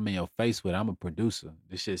 Nah, I'm in your face with it. I'm a producer.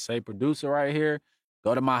 This shit say producer right here.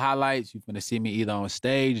 Go to my highlights. You finna see me either on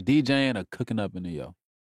stage, DJing, or cooking up in the yo.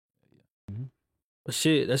 But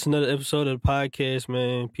shit, that's another episode of the podcast,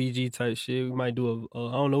 man. PG type shit. We might do I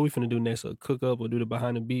don't know what we finna do next, a cook up or do the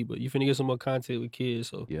behind the beat, but you finna get some more content with kids,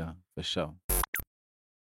 so. Yeah, for sure.